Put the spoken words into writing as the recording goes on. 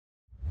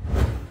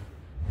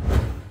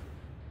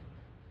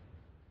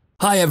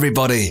Hi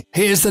everybody,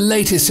 here's the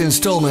latest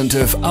installment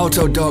of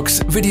Autodoc's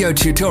video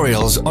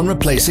tutorials on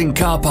replacing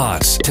car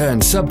parts. Turn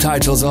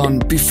subtitles on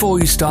before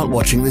you start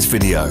watching this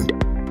video.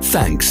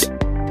 Thanks.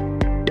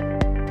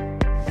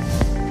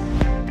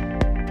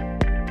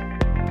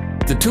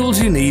 The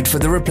tools you need for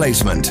the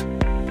replacement.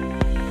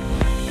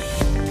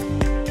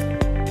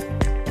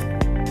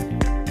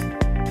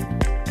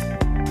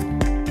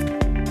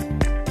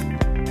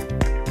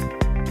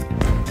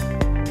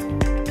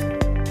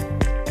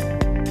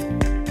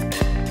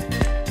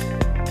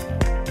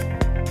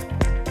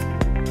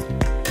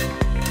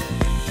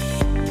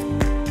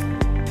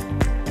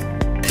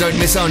 Don't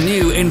miss our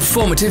new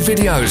informative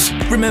videos.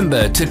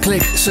 Remember to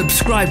click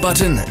subscribe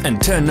button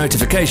and turn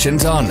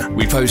notifications on.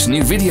 We post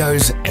new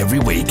videos every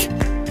week.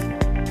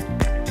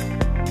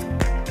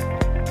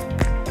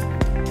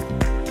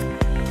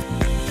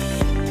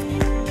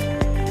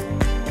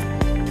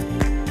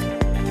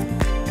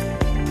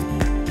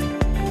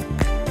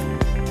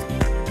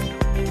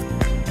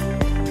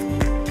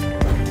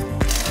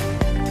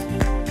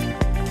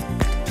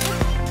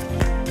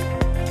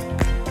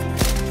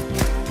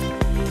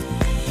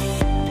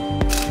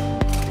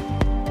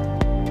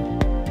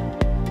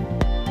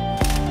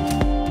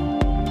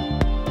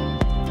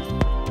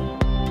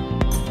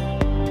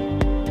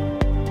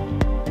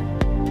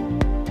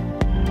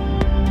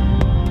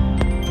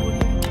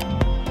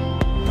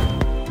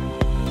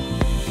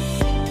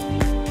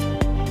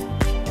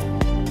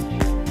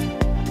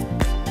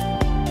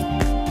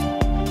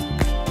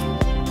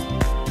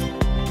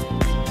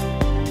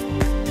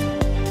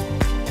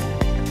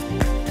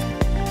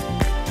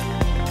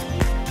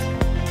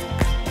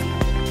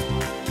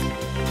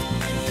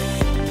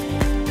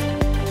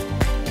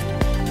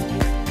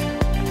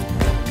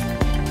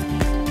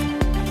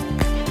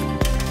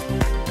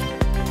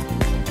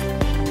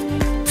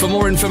 For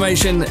more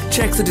information,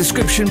 check the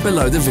description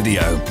below the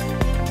video.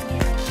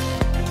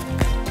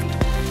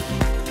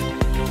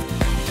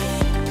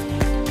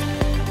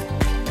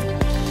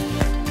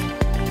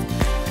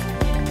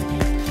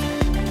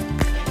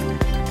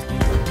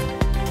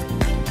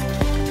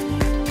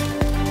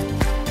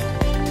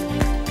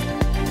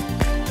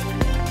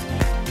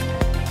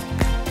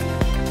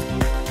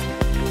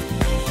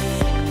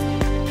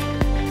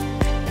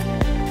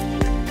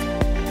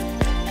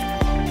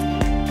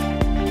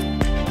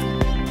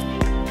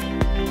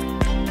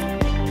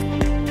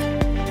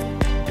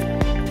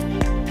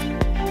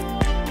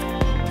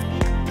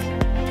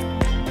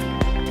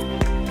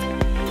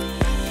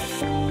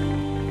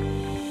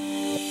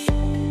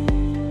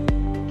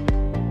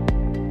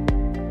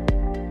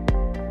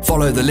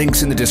 Follow the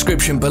links in the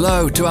description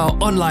below to our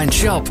online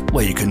shop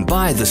where you can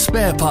buy the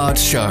spare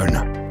parts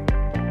shown.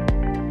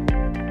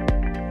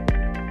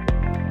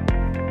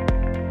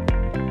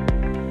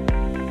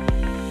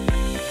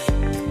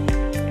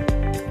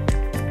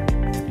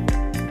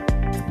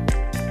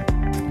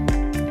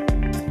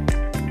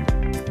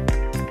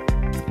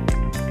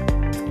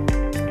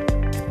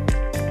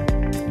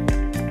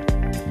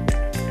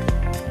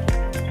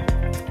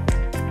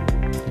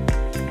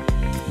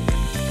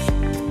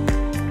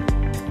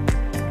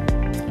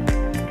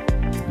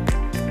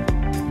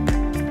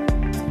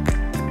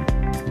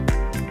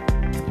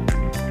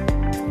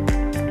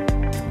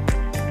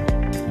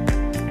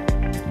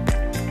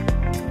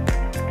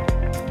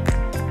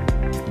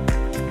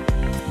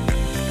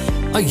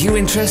 Are you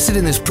interested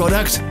in this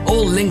product?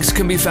 All links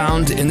can be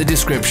found in the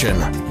description.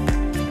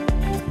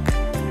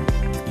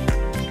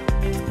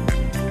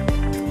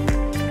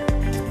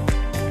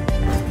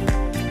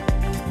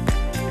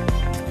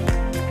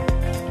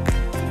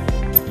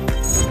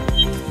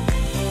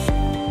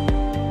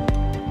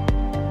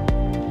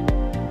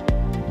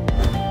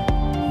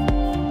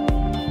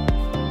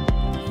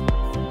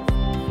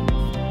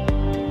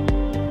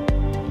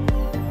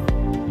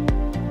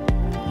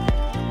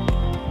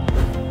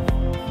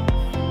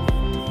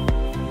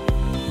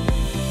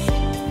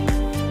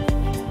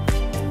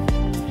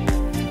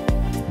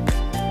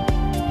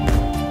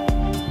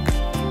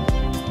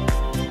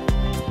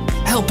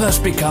 Help us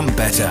become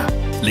better.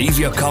 Leave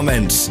your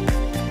comments.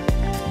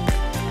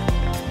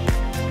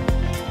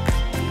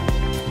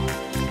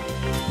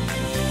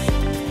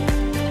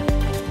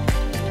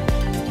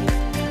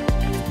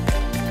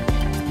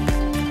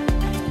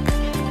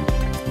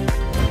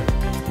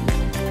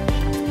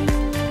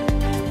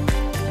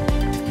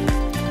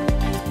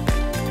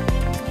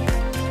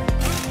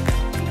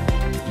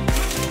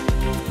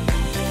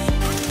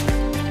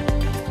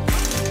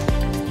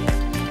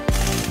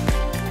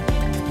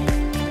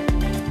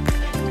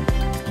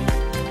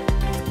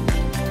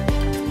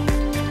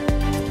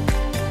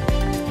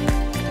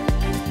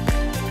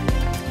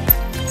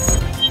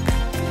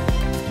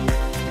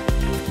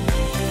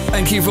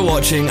 Thank you for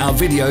watching our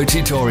video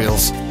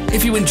tutorials.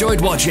 If you enjoyed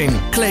watching,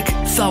 click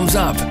thumbs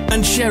up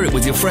and share it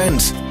with your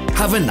friends.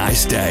 Have a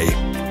nice day.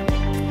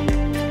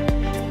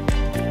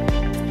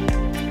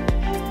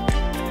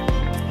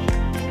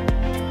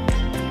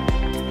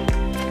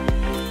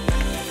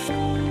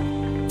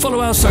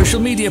 Follow our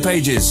social media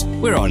pages.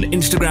 We're on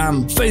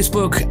Instagram,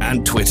 Facebook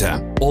and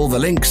Twitter. All the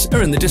links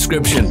are in the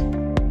description.